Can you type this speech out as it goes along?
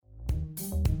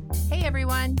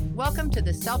everyone. Welcome to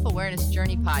the Self-Awareness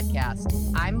Journey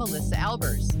podcast. I'm Melissa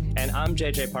Albers. And I'm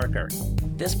JJ Parker.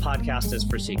 This podcast is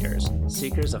for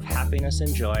seekers of happiness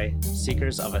and joy,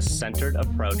 seekers of a centered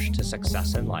approach to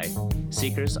success in life,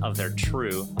 seekers of their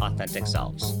true, authentic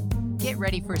selves. Get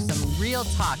ready for some real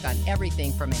talk on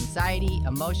everything from anxiety,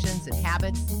 emotions, and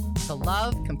habits to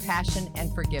love, compassion,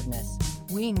 and forgiveness.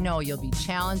 We know you'll be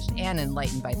challenged and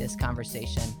enlightened by this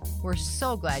conversation. We're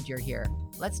so glad you're here.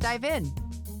 Let's dive in.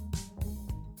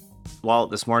 Well,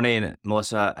 this morning,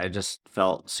 Melissa, I just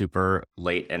felt super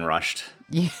late and rushed.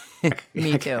 Yeah,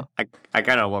 me too. I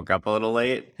kind of woke up a little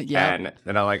late. Yeah. And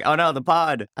then I'm like, oh no, the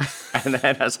pod. And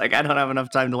then I was like, I don't have enough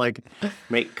time to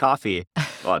make coffee.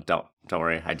 Well, don't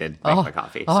worry. I did make my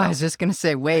coffee. Oh, I was just going to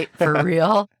say, wait, for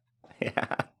real?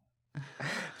 Yeah.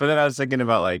 But then I was thinking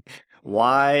about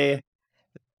why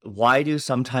do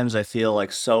sometimes I feel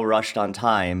so rushed on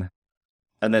time,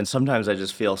 and then sometimes I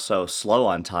just feel so slow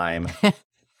on time,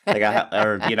 I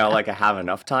have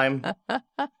enough time.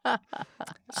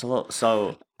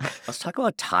 So let's talk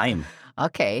about time.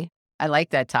 Okay, I like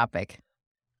that topic.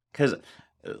 Because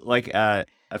a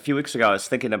few weeks ago, I was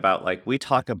thinking about we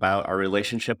talk about our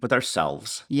relationship with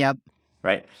ourselves. Yep.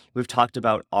 Right. We've talked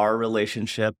about our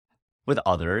relationship with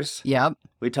others. Yep.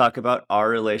 We talk about our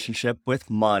relationship with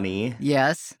money.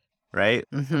 Yes. Right?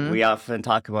 Mm-hmm. We often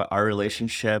talk about our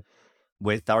relationship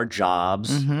with our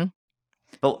jobs. Mm-hmm.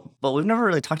 But we've never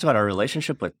really talked about our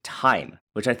relationship with time,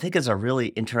 which I think is a really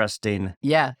interesting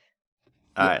really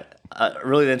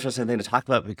interesting thing to talk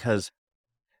about because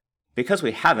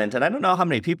we haven't, and I don't know how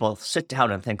many people sit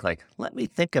down and think let me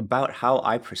think about how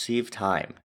I perceive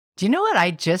time. Do you know what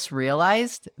I just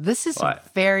realized? This is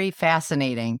very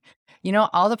fascinating. You know,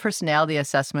 all the personality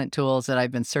assessment tools that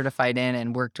I've been certified in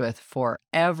and worked with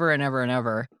forever and ever and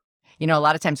ever, a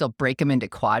lot of times they'll break them into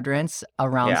quadrants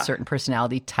around certain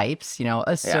personality types,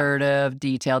 assertive,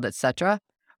 detailed, etc.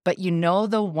 But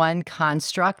the one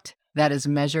construct that is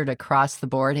measured across the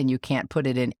board and you can't put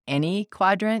it in any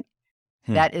quadrant,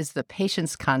 that is the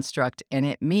patience construct, and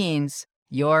it means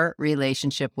your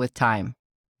relationship with time.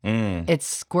 It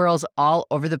squirrels all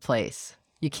over the place.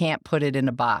 You can't put it in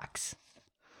a box.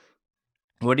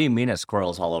 What do you mean it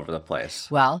squirrels all over the place?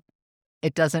 Well,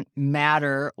 it doesn't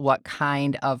matter what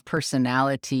kind of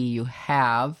personality you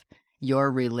have,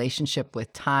 your relationship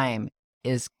with time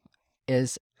is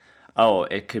Oh,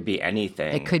 it could be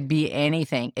anything. It could be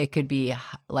anything. It could be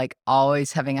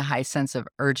always having a high sense of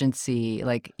urgency,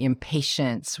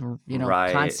 impatience,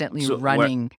 Right. constantly So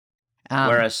running.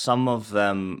 Whereas some of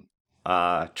them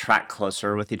track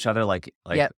closer with each other,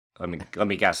 Yep. let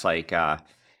me guess,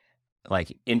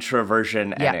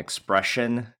 introversion and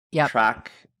expression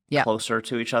track closer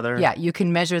to each other. Yeah, you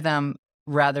can measure them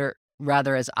rather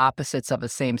as opposites of the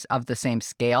same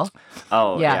scale.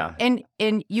 Oh, yeah. And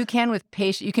you can with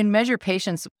patience, you can measure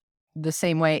patience the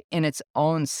same way in its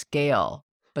own scale,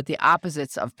 but the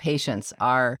opposites of patience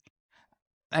are,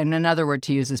 and another word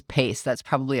to use is pace. That's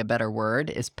probably a better word,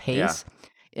 is pace.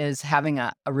 Is having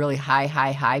a really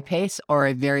high pace or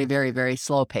a very, very, very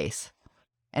slow pace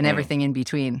and everything in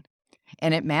between.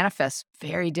 And it manifests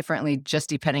very differently just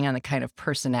depending on the kind of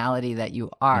personality that you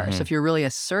are. Mm-hmm. So if you're a really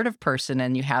assertive person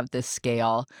and you have this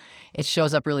scale, it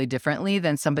shows up really differently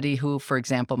than somebody who, for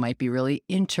example, might be really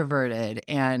introverted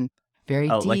and very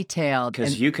detailed.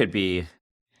 Because you could be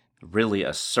really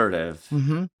assertive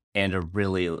and a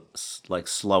really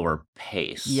slower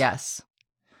pace. Yes.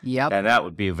 Yep. And that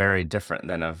would be very different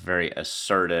than a very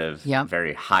assertive,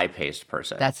 very high-paced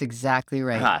person. That's exactly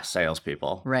right.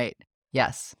 Salespeople. Right.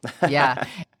 Yes. Yeah.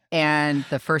 And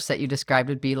the first that you described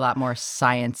would be a lot more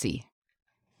science-y.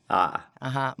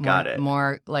 Got it.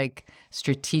 More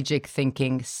strategic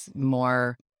thinking,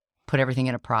 more put everything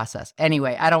in a process.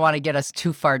 Anyway, I don't want to get us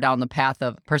too far down the path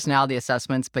of personality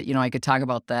assessments, but I could talk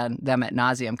about them ad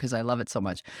nauseum because I love it so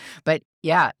much. But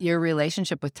yeah, your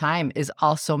relationship with time is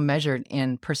also measured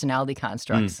in personality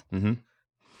constructs. Mm-hmm.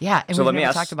 Yeah, and so we've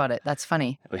never talked about it. That's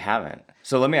funny. We haven't.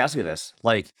 So let me ask you this.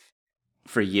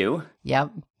 For you,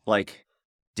 yep.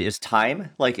 Is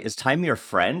time your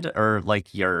friend or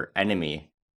your enemy?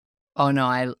 Oh no,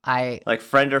 I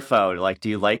friend or foe? Do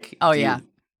you like? Oh do yeah.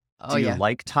 Do you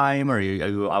like time, or are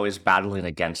you always battling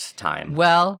against time?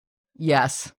 Well,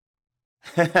 yes.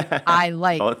 I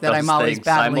like that I'm always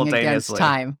battling against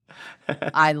time.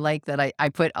 I like that I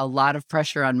put a lot of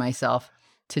pressure on myself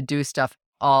to do stuff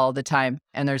all the time,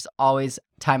 and there's always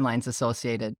timelines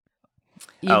associated.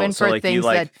 Even for things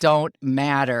that don't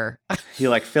matter.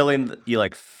 You fill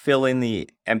in the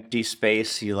empty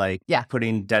space. You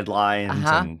putting deadlines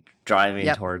and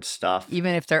driving towards stuff.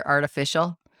 Even if they're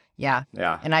artificial. Yeah.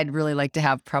 Yeah. And I'd really like to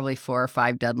have probably 4 or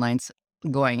 5 deadlines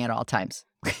going at all times.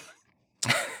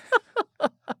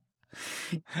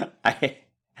 I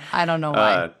I don't know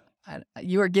why. uh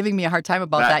You were giving me a hard time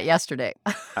about that that yesterday.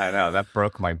 I know that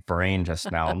broke my brain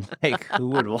just now. I'm like, who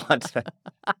would want to?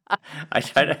 I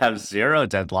try to have zero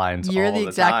deadlines You're the all the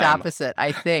exact time. opposite,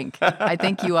 I think. I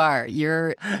think you are.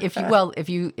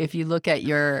 If you look at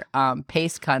your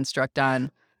pace construct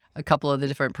on a couple of the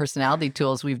different personality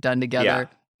tools we've done Yeah. together,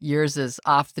 yours is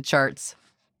off the charts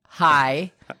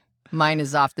high. Mine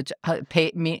is off the No,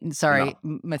 opposite of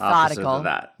methodical.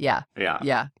 that. Yeah. Yeah.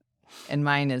 Yeah. And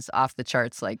mine is off the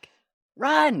charts like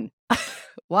run.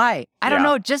 Why? I don't Yeah.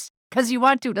 know, just cuz you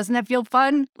want to. Doesn't that feel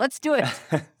fun? Let's do it.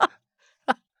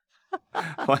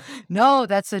 What- No,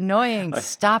 that's annoying. like,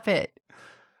 Stop it.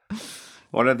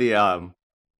 One of the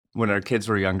when our kids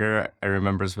were younger, I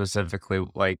remember specifically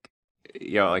like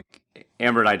like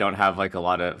Amber and I don't have like a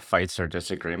lot of fights or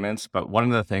disagreements, but one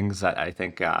of the things that I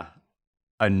think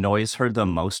annoys her the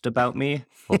most about me,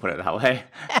 we'll put it that way,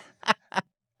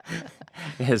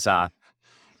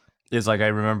 is like I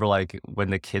remember like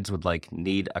when the kids would like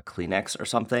need a Kleenex or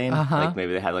something, Uh-huh. like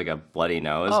maybe they had like a bloody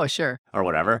nose Oh, sure. or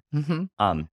whatever. Mhm.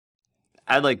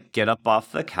 I'd like get up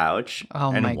off the couch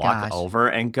Oh my and walk gosh. over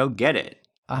and go get it.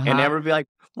 And Uh-huh. Amber would be like,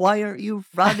 "Why aren't you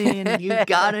running? You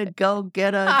gotta go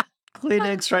get a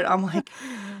Kleenex, right?" I'm like,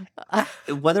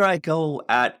 whether I go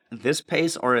at this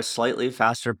pace or a slightly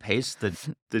faster pace,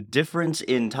 the difference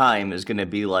in time is gonna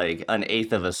be like an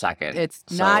eighth of a second. It's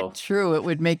So not true. It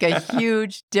would make a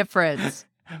huge difference.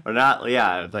 we're not,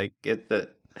 yeah, like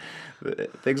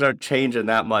things aren't changing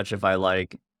that much if I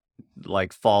like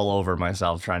fall over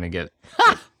myself trying to get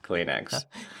Kleenex.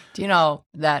 Do you know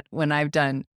that I've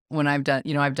done, I've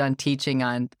done teaching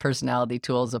on personality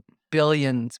tools of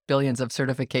billions of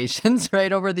certifications,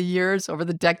 right, over the years, over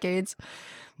the decades.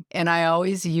 And I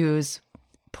always use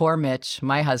poor Mitch,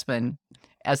 my husband,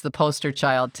 as the poster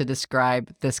child to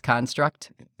describe this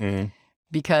construct. Mhm.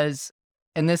 Because,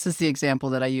 and this is the example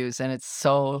that I use, and it's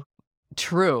so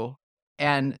true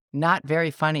and not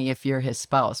very funny if you're his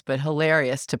spouse, but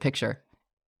hilarious to picture.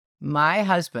 My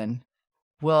husband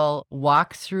will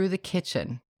walk through the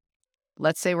kitchen.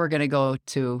 Let's say we're going to go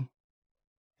to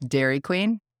Dairy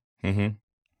Queen, Mhm.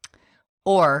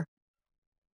 or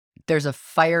there's a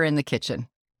fire in the kitchen.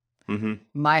 Mhm.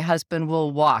 My husband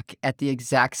will walk at the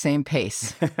exact same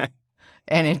pace,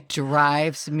 and it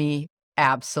drives me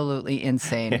absolutely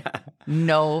insane. Yeah.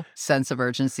 No sense of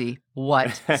urgency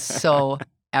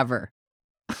whatsoever.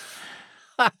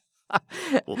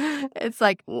 It's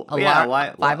like Yeah,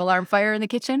 why? 5-alarm fire in the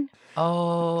kitchen.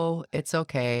 Oh, it's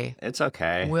okay. It's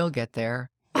okay. We'll get there.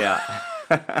 Yeah.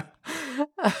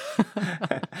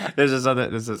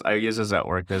 I use this at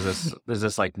work. There's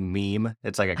this like meme.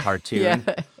 It's like a cartoon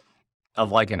Yeah.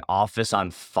 of like an office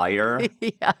on fire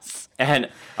Yes. and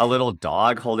a little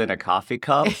dog holding a coffee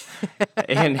cup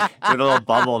and with a little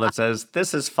bubble that says,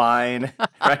 "This is fine."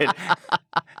 Right?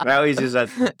 And I always use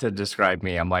that to describe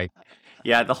me. I'm like,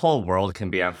 yeah, the whole world can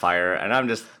be on fire, and I'm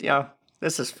just,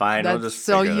 this is fine. We'll That's just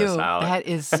so figure this you. out. That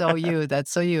is so you. That's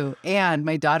so you. And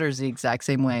my daughter's the exact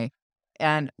same way.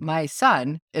 And my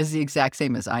son is the exact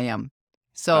same as I am.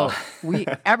 So Oh.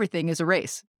 everything is a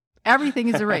race. Everything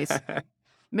is a race.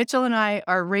 Mitchell and I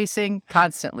are racing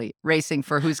constantly, racing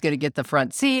for who's going to get the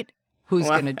front seat, who's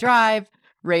going to drive,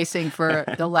 racing for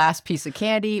the last piece of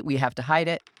candy. We have to hide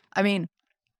it. I mean,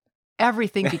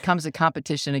 everything becomes a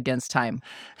competition against time.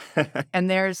 And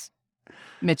there's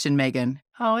Mitch and Megan.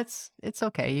 Oh, it's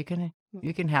okay. You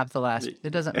can have the last. It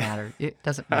doesn't matter. It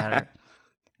doesn't matter.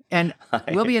 And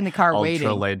we'll be in the car waiting.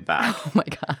 Ultra laid back. Oh my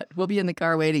God. We'll be in the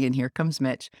car waiting, and here comes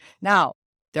Mitch. Now,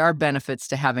 there are benefits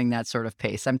to having that sort of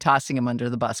pace. I'm tossing him under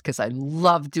the bus because I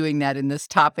love doing that in this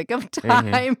topic of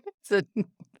time. It's a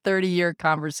 30-year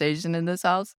conversation in this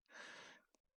house.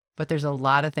 But there's a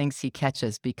lot of things he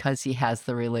catches because he has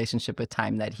the relationship with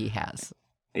time that he has.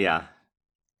 Yeah.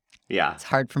 Yeah. It's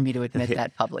hard for me to admit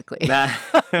that publicly. Nah.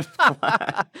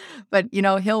 But,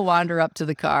 he'll wander up to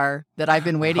the car that I've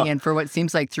been waiting in for what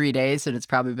seems like 3 days, and it's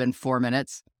probably been 4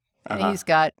 minutes. And he's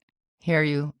got, here,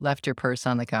 you left your purse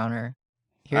on the counter.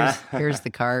 Here's the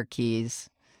car keys.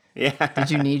 Yeah.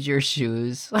 Did you need your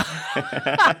shoes?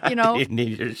 You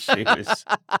need your shoes.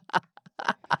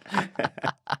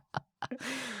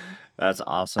 That's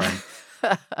awesome.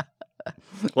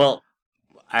 Well,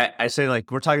 I say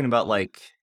like we're talking about like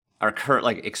our current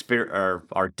like experience,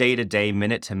 our day-to-day,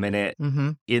 minute-to-minute,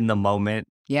 in the moment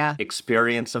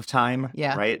experience of time.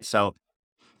 Yeah. Right. So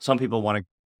some people want to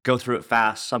go through it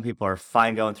fast. Some people are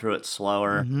fine going through it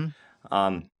slower.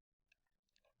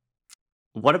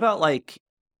 What about like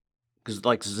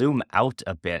zoom out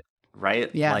a bit,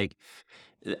 right? Yeah. Like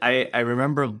I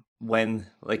remember when,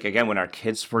 like, again, when our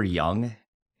kids were young,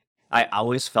 I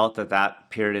always felt that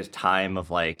period of time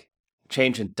of like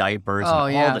changing diapers and Oh, all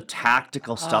the yeah.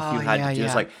 tactical stuff Oh, you had yeah, to do. It's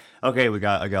yeah. like, okay,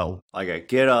 I gotta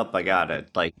get up, I gotta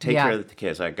like take care Yeah. of the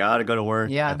kids, I gotta go to work,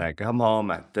 Yeah. and I come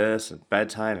home at this and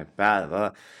bedtime and blah,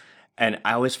 blah. And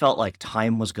I always felt like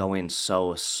time was going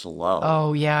so slow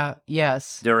Oh, yeah.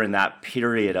 Yes. during that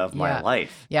period of my Yeah.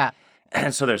 life. Yeah.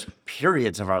 And so there's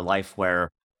periods of our life where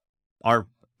our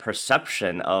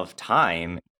perception of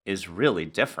time is really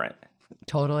different.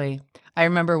 Totally. I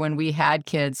remember when we had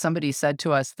kids, somebody said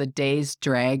to us, the days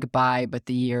drag by, but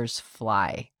the years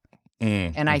fly.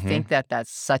 And I Mm-hmm. think that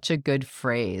that's such a good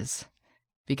phrase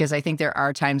because I think there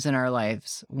are times in our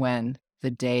lives when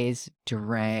the days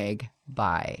drag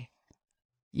by.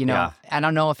 You know, Yeah. I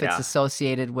don't know if it's Yeah.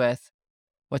 associated with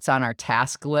what's on our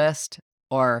task list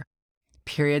or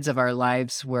periods of our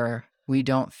lives where we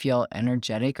don't feel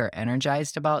energetic or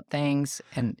energized about things.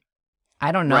 And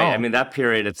I don't Right. I know. mean, that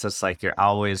period, it's just like you're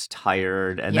always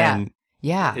tired. And Yeah. then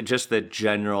Yeah. just the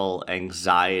general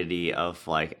anxiety of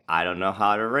like, I don't know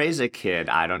how to raise a kid.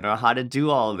 I don't know how to do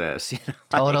all this. Like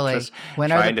Totally. just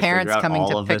When are the trying to figure parents out coming all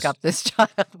to of pick this. up this child?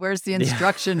 Where's the Yeah.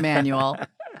 instruction manual?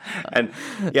 And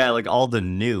yeah, like all the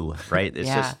new, right? It's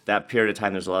Yeah. just that period of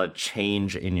time. There's a lot of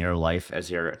change in your life as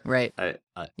you're Right.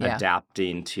 Yeah.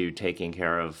 adapting to taking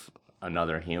care of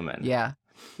another human Yeah.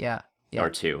 Yeah. Yeah. or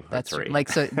two or That's three. like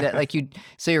so that like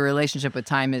so your relationship with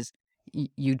time is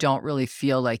you don't really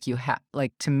feel like you have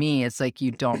like to me it's like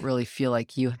you don't really feel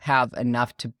like you have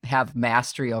enough to have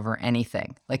mastery over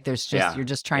anything. Like there's just Yeah. you're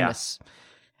just trying Yeah. to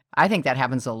I think that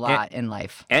happens a And, lot in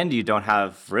life. and you don't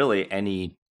have really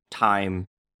any time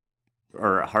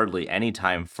or hardly any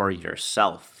time for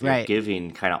yourself. You're Right.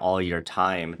 giving kind of all your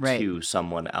time Right. to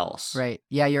someone else, Right.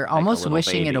 Yeah, you're like a almost little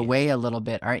wishing it baby. away a little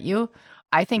bit, aren't you?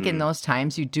 I think in Mm. those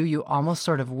times you almost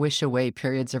sort of wish away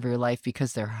periods of your life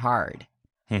because they're hard.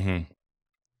 Mm-hmm.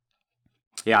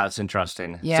 Yeah, it's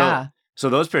interesting. Yeah. So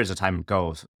those periods of time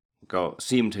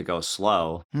seem to go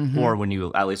slow, Mhm.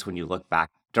 or at least when you look back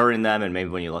during them, and maybe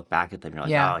when you look back at them, you're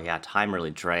like, Yeah. oh yeah, time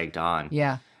really dragged on.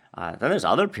 Yeah. Then there's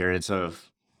other periods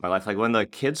of my life, like when the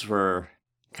kids were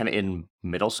kind of in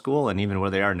middle school, and even where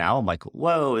they are now, I'm like,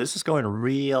 whoa, this is going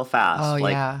real fast. Oh,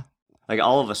 yeah. Like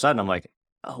all of a sudden, I'm like,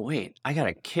 oh wait, I got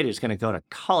a kid who's going to go to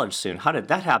college soon. How did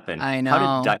that happen? I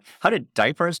know. How did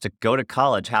diapers to go to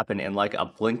college happen in like a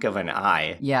blink of an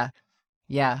eye? Yeah.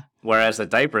 Yeah. Whereas the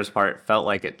diapers part felt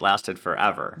like it lasted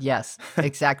forever. Yes,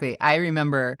 exactly. I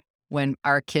remember when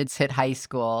our kids hit high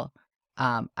school,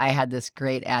 I had this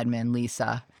great admin,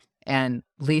 Lisa, and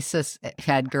Lisa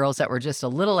had girls that were just a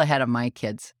little ahead of my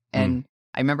kids. And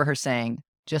I remember her saying,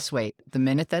 just wait, the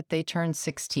minute that they turn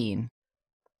 16,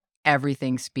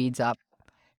 everything speeds up.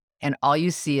 And all you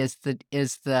see is the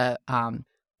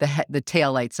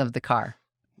taillights of the car.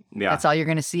 Yeah. That's all you're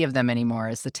going to see of them anymore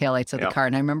is the taillights of the Yep. car.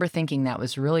 And I remember thinking that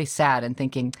was really sad and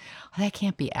thinking, oh, that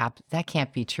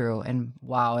can't be true. And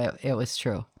wow, it was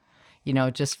true. You know,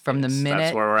 just from the That's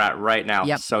minute, where we're at right now.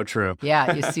 Yep. So true.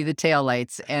 yeah, you see the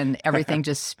taillights and everything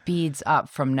just speeds up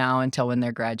from now until when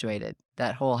they're graduated.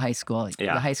 That whole high school,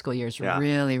 Yeah. the high school years Yeah.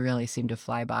 really, really seem to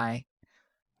fly by.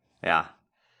 Yeah.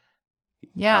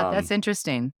 Yeah, that's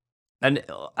interesting. And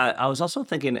I was also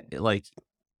thinking, like,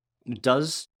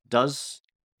 does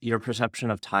your perception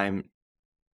of time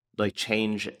like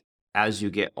change as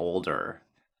you get older?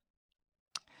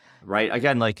 Right?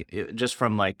 Again, like just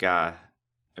from like trying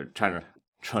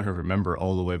to remember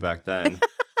all the way back then.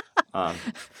 I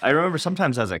remember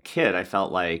sometimes as a kid, I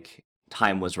felt like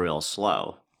time was real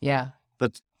slow, Yeah.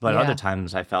 but Yeah. other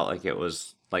times I felt like it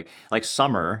was like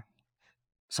summer.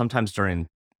 Sometimes during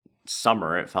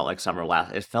summer, it felt like summer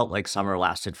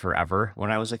lasted forever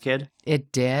when I was a kid,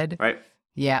 It did. right?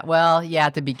 Yeah. Well, yeah,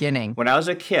 at the beginning. When I was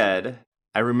a kid,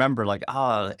 I remember like,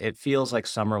 oh, it feels like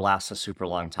summer lasts a super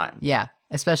long time. Yeah.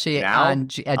 Especially Now, at I'm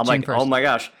June like, 1st. oh my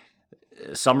gosh,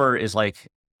 summer is like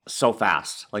so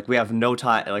fast. Like we have no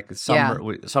time. Like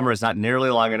summer is not nearly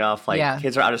long enough. Like Yeah.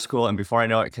 kids are out of school, and before I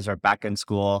know it, kids are back in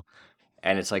school,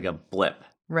 and it's like a blip.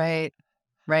 Right.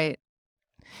 Right.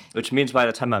 Which means by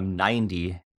the time I'm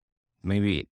 90,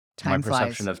 maybe Time my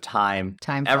perception flies. of time,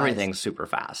 Time flies. everything's super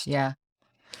fast. Yeah.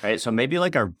 Right. So maybe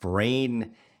like our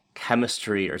brain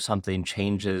chemistry or something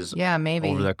changes Yeah, maybe.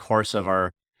 over the course of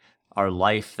our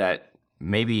life that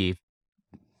maybe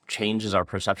changes our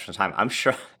perception of time. I'm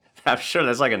sure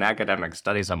there's like an academic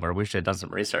study somewhere. We should have done some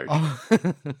research. Oh.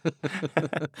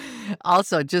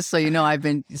 Also, just so you know, I've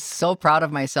been so proud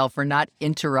of myself for not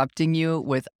interrupting you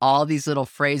with all these little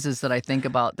phrases that I think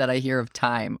about that I hear of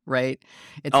time, right?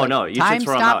 It's Oh, like, no, you should time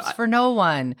throw 'em out. stops for no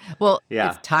one. Well,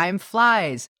 Yeah. it's time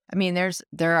flies. I mean,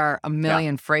 there are a Yeah.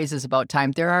 million phrases about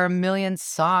time. There are a million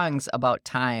songs about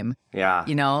time. Yeah.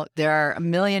 You know, there are a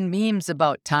million memes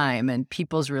about time and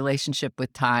people's relationship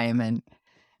with time. And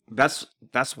That's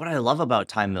what I love about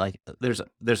time. Like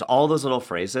there's all those little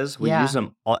phrases. We use yeah,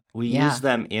 them we use yeah,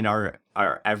 them in our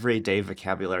everyday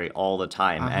vocabulary all the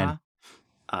time. And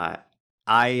uh-huh, uh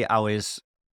I always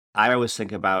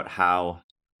think about how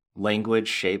language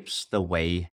shapes the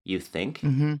way you think,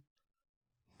 mm-hmm,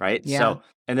 right? yeah, So,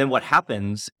 and then what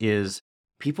happens is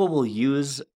people will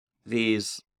use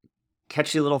these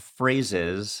catchy little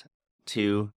phrases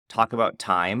to talk about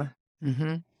time,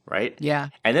 mm-hmm, right? yeah,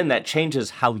 And then that changes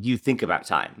how you think about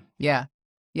time. yeah,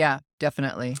 yeah,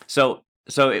 definitely. So,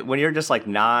 when you're just like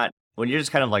when you're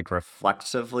just kind of like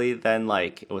reflexively, then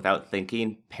like without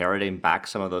thinking, parroting back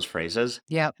some of those phrases,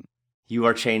 Yep. you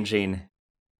are changing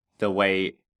the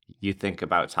way you think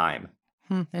about time,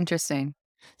 Interesting.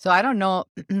 So I don't know.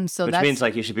 So which means that's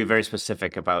like you should be very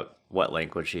specific about what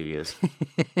language you use.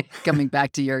 coming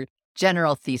back to your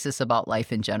general thesis about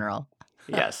life in general.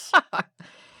 Yes.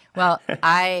 Well,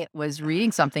 I was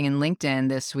reading something in LinkedIn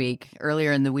this week,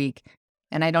 earlier in the week,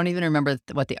 and I don't even remember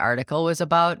what the article was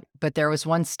about, but there was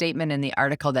one statement in the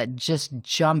article that just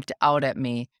jumped out at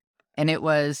me, and it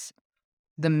was,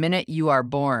 "The minute you are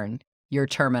born, you're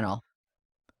terminal."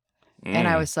 And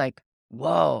I Mm, was like,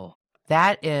 "Whoa,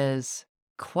 that is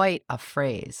quite a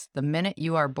phrase. The minute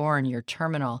you are born, you're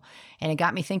terminal." And it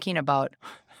got me thinking about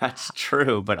that's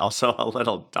true, but also a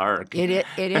little dark. it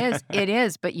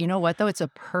is, but you know what, though?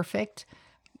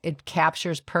 It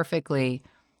captures perfectly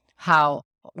how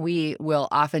we will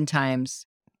oftentimes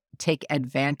take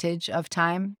advantage of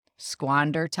time,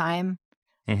 squander time.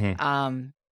 Hmm.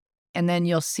 Um, and then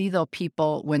you'll see, though,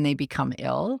 people when they become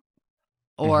ill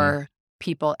Hmm. or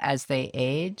people as they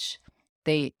age,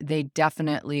 they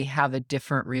definitely have a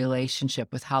different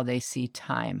relationship with how they see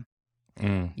time.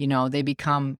 Mm, You know, they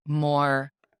become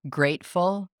more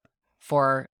grateful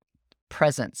for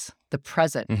presence, the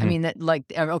present. I hmm. mean, that like,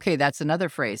 okay, that's another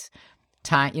phrase.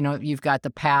 Time, you know, you've got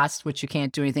the past, which you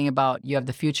can't do anything about. You have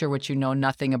the future, which you know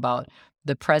nothing about.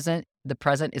 The present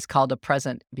is called a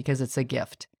present because it's a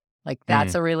gift. Like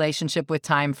that's Mm, a relationship with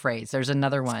time phrase. There's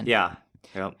another one. yeah.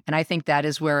 Yep. And I think that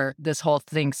is where this whole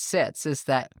thing sits, is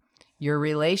that your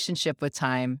relationship with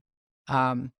time,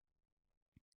 um,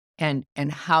 and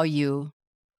how you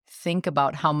think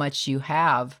about how much you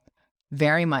have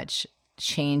very much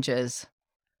changes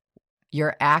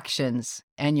your actions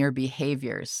and your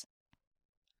behaviors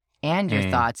and your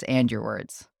Mm, thoughts and your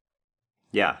words.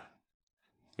 yeah.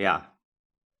 Yeah.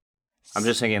 I'm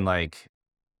just thinking like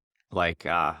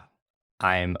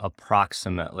I'm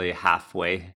approximately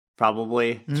halfway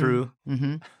probably Mm, through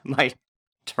mhm. my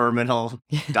terminal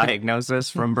diagnosis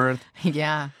from birth.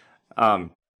 Yeah.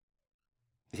 Um,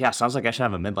 yeah, sounds like I should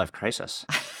have a midlife crisis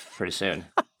pretty soon.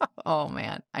 Oh,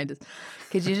 man.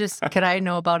 Could I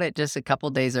know about it just a couple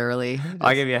days early? I'll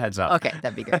Just give you a heads up. okay,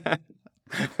 that'd be great.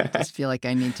 I just feel like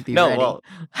I need to be No, ready. well,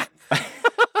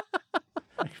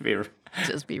 I could be-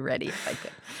 Just be ready if I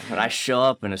could. when I show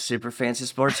up in a super fancy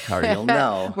sports car, you'll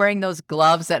know. Wearing those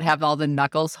gloves that have all the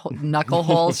knuckle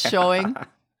holes showing. Yeah.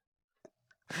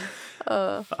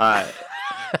 Uh, Uh,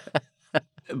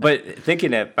 but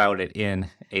thinking about it in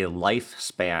a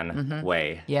lifespan mhm.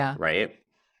 way, Yeah. right?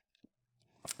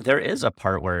 There is a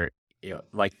part where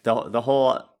like the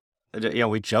whole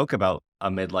we joke about a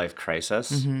midlife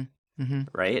crisis, Mhm. Mhm.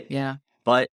 right? Yeah.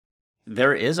 But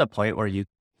there is a point where you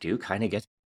do kind of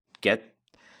get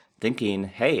thinking,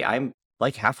 "Hey, I'm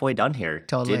like halfway done here. Did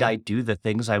Totally. I do the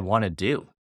things I want to do?"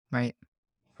 Right.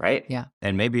 Right? Yeah.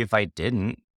 And maybe if I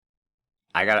didn't,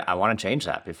 I want to change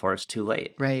that before it's too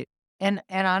late. Right. And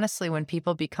honestly, when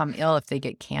people become ill, if they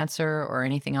get cancer or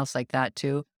anything else like that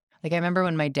too, like I remember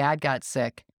when my dad got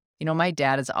sick, you know, my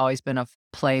dad has always been a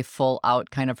play full out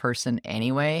kind of person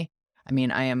anyway. I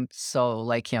mean, I am so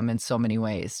like him in so many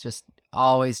ways, just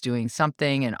always doing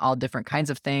something and all different kinds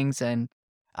of things. And,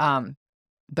 um,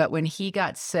 but when he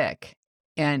got sick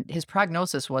and his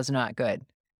prognosis was not good,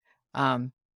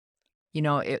 um, you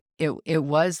know, it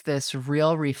was this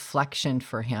real reflection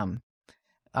for him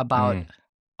about Mm,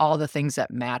 all the things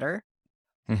that matter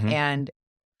hmm.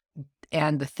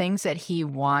 and the things that he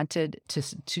wanted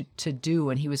to do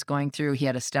when he was going through. He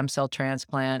had a stem cell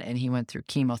transplant and he went through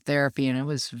chemotherapy, and it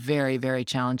was very, very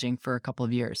challenging for a couple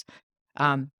of years.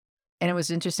 Um, and it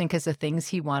was interesting because the things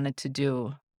he wanted to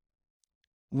do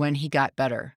when he got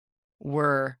better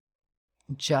were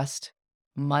just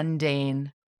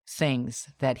mundane things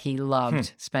that he Hmm.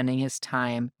 loved spending his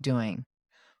time doing: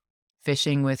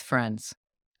 fishing with friends,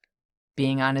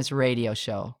 being on his radio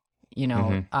show, you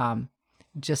know, Hmm.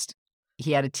 just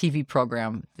he had a TV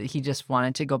program that he just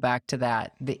wanted to go back to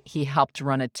that. He helped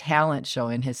run a talent show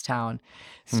in his town,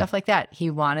 stuff like that. He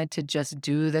wanted to just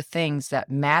do the things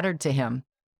that mattered to him.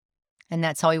 And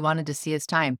that's how he wanted to see his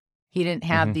time. He didn't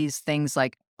have these things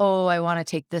like, oh, I want to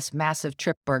take this massive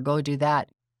trip or go do that.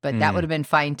 But that would have been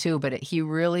fine too. But he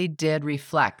really did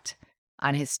reflect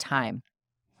on his time.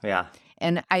 Yeah.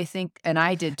 And I think, and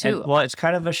I did too. Well, it's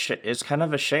kind of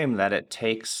a shame that it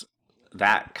takes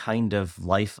that kind of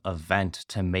life event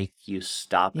to make you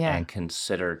stop and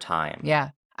consider time. Yeah.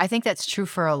 I think that's true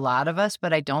for a lot of us,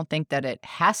 but I don't think that it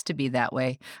has to be that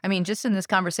way. I mean, just in this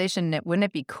conversation, wouldn't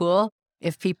it be cool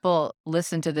if people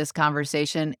listened to this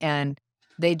conversation and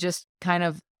they just kind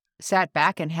of sat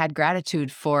back and had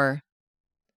gratitude for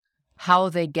how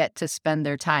they get to spend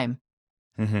their time?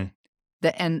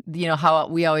 And you know how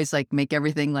we always like make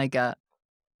everything like a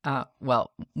I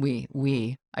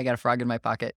got a frog in my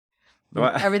pocket.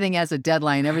 Everything has a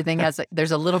deadline. Everything has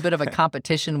there's a little bit of a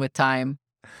competition with time,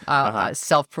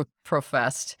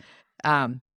 self-professed,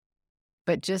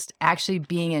 but just actually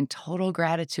being in total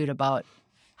gratitude about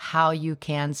how you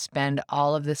can spend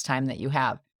all of this time that you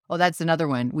have. Oh, that's another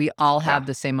one. We all have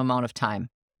the same amount of time.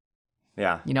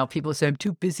 Yeah. You know, people say, I'm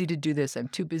too busy to do this. I'm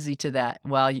too busy to that.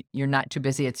 Well, you're not too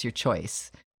busy. It's your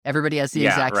choice. Everybody has the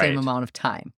exact same amount of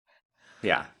time.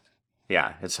 Yeah.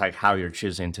 Yeah. It's like how you're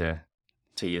choosing to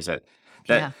use it.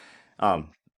 Taking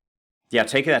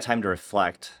that time to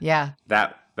reflect. Yeah.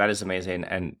 That is amazing.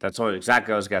 And that's what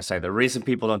exactly I was going to say. The reason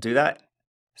people don't do that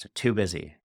is they're too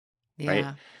busy. Yeah. Right?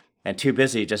 And too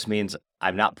busy just means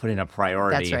I'm not putting a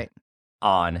priority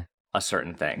on a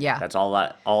certain thing. Yeah. That's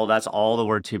all the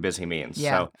word too busy means.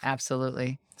 Yeah, so,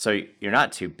 absolutely. So you're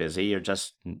not too busy. You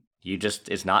just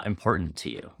it's not important to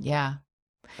you. Yeah.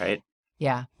 Right?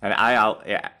 Yeah. And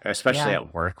especially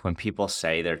at work, when people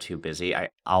say they're too busy, I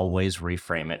always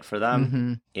reframe it for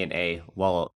them in a,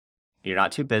 well, you're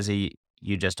not too busy.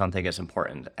 You just don't think it's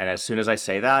important. And as soon as I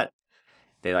say that,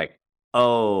 they like,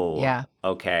 oh,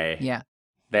 okay. Yeah.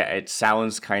 It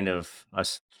sounds kind of,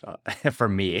 for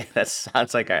me, that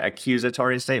sounds like an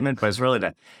accusatory statement, but it's really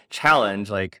to challenge,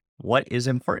 like, what is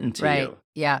important to you?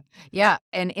 Yeah. Yeah.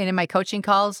 And in my coaching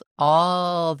calls,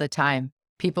 all the time,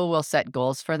 people will set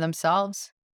goals for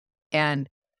themselves, and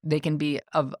they can be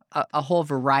of a whole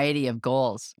variety of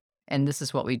goals. And this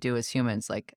is what we do as humans.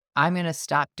 Like, I'm going to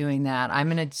stop doing that.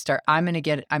 I'm going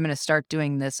to start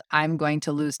doing this. I'm going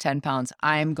to lose 10 pounds.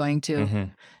 I'm going to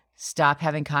stop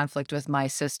having conflict with my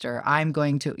sister. I'm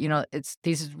going to, it's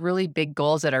these really big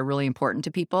goals that are really important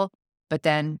to people. But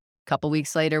then a couple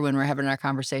weeks later, when we're having our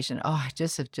conversation, oh, I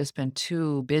just have just been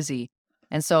too busy.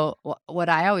 And so what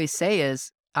I always say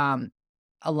is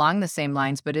along the same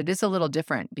lines, but it is a little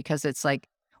different, because it's like,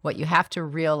 what you have to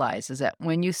realize is that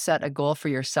when you set a goal for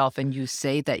yourself and you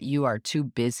say that you are too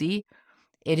busy,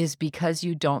 it is because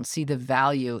you don't see the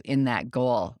value in that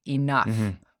goal enough.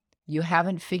 You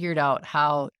haven't figured out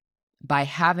how, by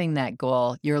having that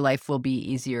goal, your life will be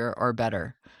easier or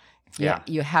better. Yeah.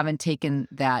 You haven't taken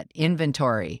that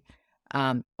inventory,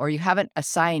 or you haven't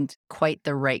assigned quite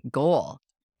the right goal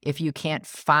if you can't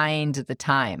find the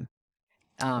time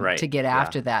to get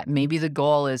after that. Maybe the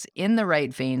goal is in the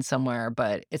right vein somewhere,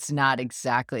 but it's not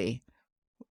exactly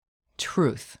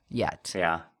truth yet.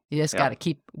 Yeah. You just got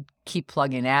to keep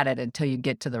plugging at it until you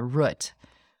get to the root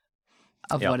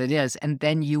of what it is. And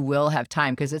then you will have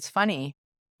time, because it's funny.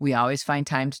 We always find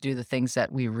time to do the things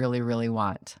that we really, really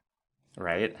want.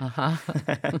 Right?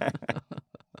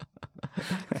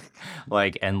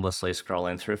 Like endlessly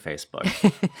scrolling through Facebook.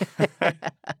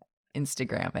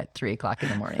 Instagram at 3:00 in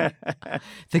the morning.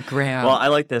 The gram. Well, I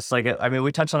like this. Like, I mean,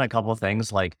 we touched on a couple of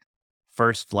things. Like,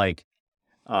 first, like,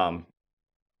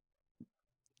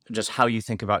 just how you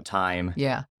think about time.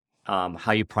 Yeah.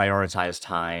 How you prioritize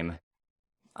time.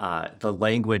 The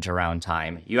language around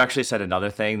time. You actually said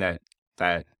another thing that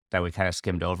we kind of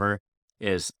skimmed over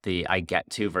is the I get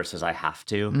to versus I have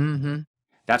to.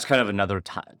 That's kind of another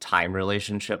time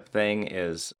relationship thing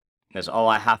is, oh,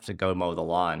 I have to go mow the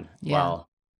lawn. Yeah. Well,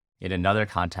 in another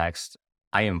context,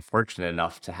 I am fortunate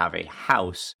enough to have a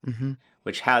house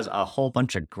which has a whole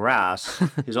bunch of grass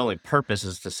whose only purpose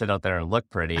is to sit out there and look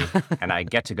pretty, and I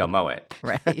get to go mow it.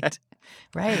 Right.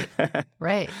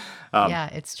 Yeah,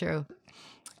 it's true.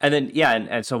 And then,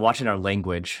 and so watching our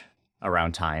language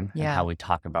around time and how we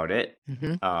talk about it,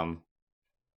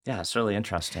 it's really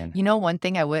interesting. One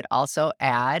thing I would also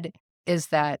add is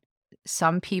that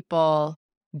some people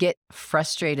get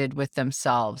frustrated with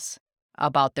themselves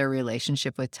about their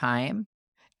relationship with time.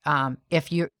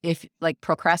 If like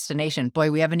procrastination,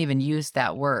 boy, we haven't even used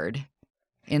that word.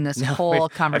 in this No, whole I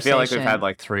conversation. feel like we've had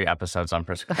like 3 episodes on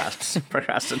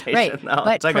procrastination Right. now.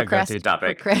 But It's like a go-to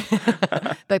topic.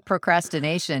 but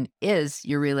procrastination is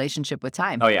your relationship with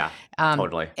time. Oh, yeah,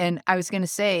 totally. And I was going to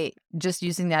say, just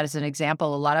using that as an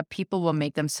example, a lot of people will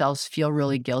make themselves feel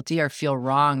really guilty or feel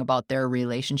wrong about their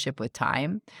relationship with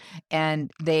time.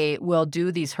 And they will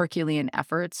do these Herculean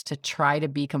efforts to try to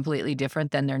be completely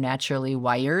different than they're naturally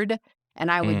wired. And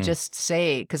I would just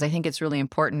say, because I think it's really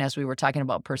important as we were talking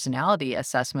about personality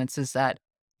assessments, is that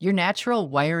your natural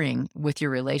wiring with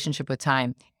your relationship with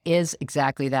time is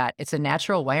exactly that. It's a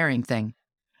natural wiring thing.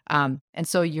 And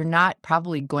so you're not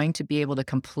probably going to be able to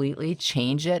completely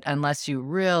change it unless you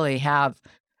really have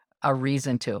a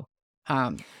reason to.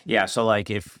 Yeah, so like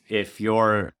if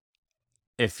you're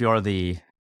the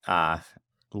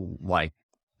like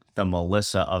the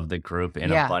Melissa of the group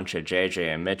in a bunch of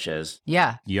JJ and Mitches,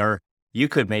 you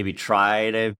could maybe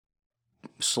try to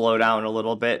slow down a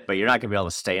little bit, but you're not gonna be able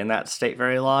to stay in that state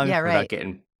very long without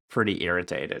getting pretty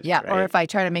irritated. Yeah, right? or if I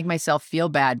try to make myself feel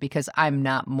bad because I'm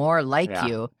not more like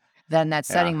you, then that's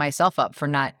setting myself up for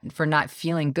not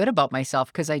feeling good about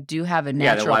myself, because I do have a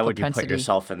natural then why would propensity. you put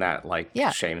yourself in that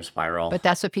shame spiral? But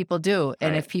that's what people do.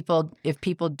 And if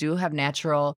people do have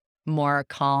natural, more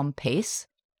calm pace,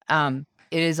 it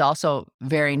is also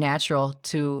very natural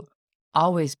to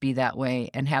always be that way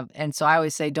and so I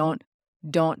always say don't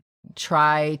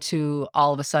try to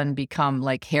all of a sudden become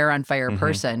like hair on fire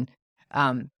person.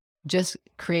 Just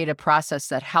create a process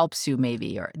that helps you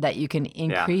maybe, or that you can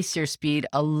increase your speed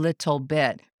a little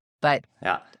bit. But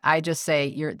I just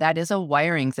say that is a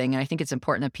wiring thing. And I think it's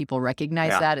important that people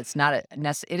recognize that it's not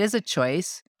it is a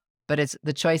choice, but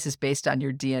the choice is based on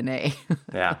your DNA.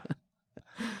 Yeah.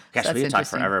 Gosh, So we could talk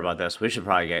forever about this. We should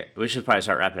probably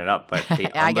start wrapping it up. But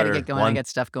I got to get going. I got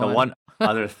stuff going. The one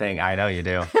other thing, I know you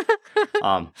do,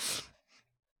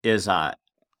 is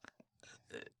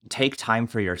take time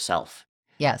for yourself.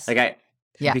 Yes.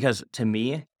 Because to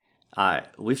me,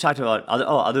 we've talked about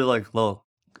other like little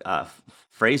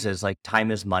phrases like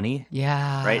time is money.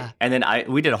 Yeah. Right. And then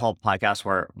we did a whole podcast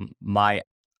where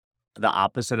the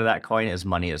opposite of that coin is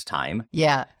money is time.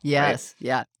 Yeah. Yes. Right?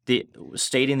 Yeah.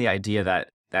 Stating the idea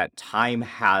that time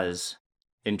has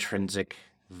intrinsic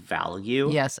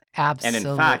value. Yes, absolutely. And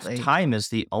in fact, time is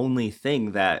the only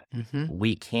thing that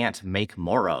we can't make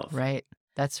more of. Right.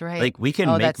 That's right. Like we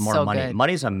can make more money. Good.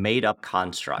 Money's a made up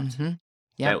construct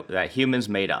that humans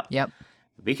made up. Yep.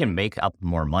 We can make up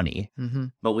more money,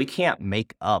 but we can't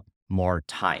make up more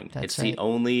time. It's the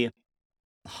only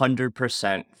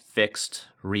 100% fixed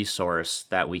resource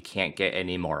that we can't get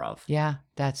any more of. Yeah,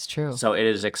 that's true. So it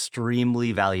is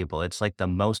extremely valuable. It's like the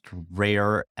most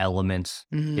rare element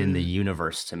in the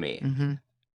universe to me.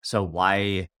 So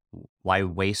why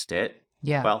waste it?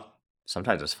 Yeah. Well,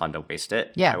 sometimes it's fun to waste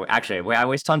it. Yeah. I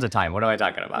waste tons of time. What am I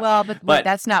talking about? Well, but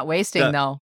that's not wasting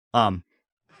though.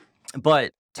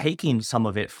 But taking some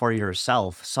of it for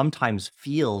yourself sometimes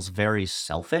feels very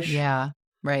selfish. Yeah.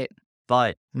 Right.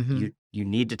 But you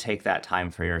need to take that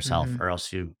time for yourself, or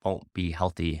else you won't be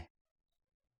healthy.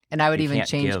 And I would even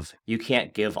change. You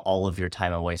can't give all of your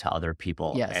time away to other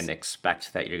people and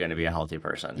expect that you're going to be a healthy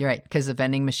person. You're right, because the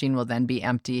vending machine will then be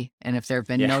empty, and if there have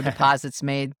been no deposits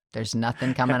made, there's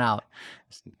nothing coming out.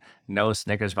 No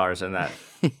Snickers bars in that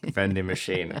vending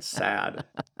machine. It's sad.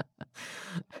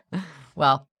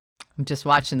 Well, I'm just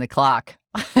watching the clock.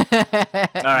 All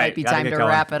right, might be time to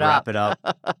wrap it up.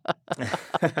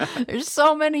 There's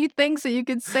so many things that you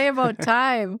could say about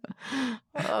time.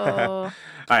 Oh. All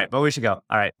right, but we should go.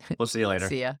 All right, we'll see you later.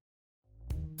 See ya.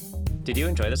 Did you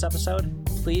enjoy this episode?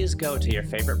 Please go to your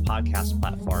favorite podcast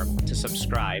platform to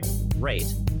subscribe,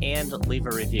 rate, and leave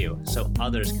a review so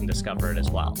others can discover it as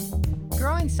well.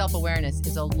 Growing self-awareness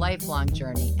is a lifelong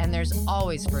journey, and there's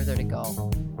always further to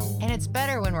go. And it's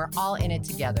better when we're all in it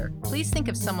together. Please think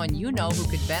of someone you know who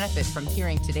could benefit from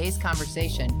hearing today's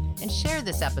conversation and share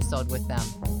this episode with them.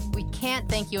 We can't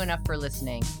thank you enough for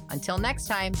listening. Until next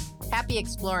time, happy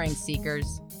exploring,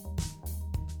 seekers.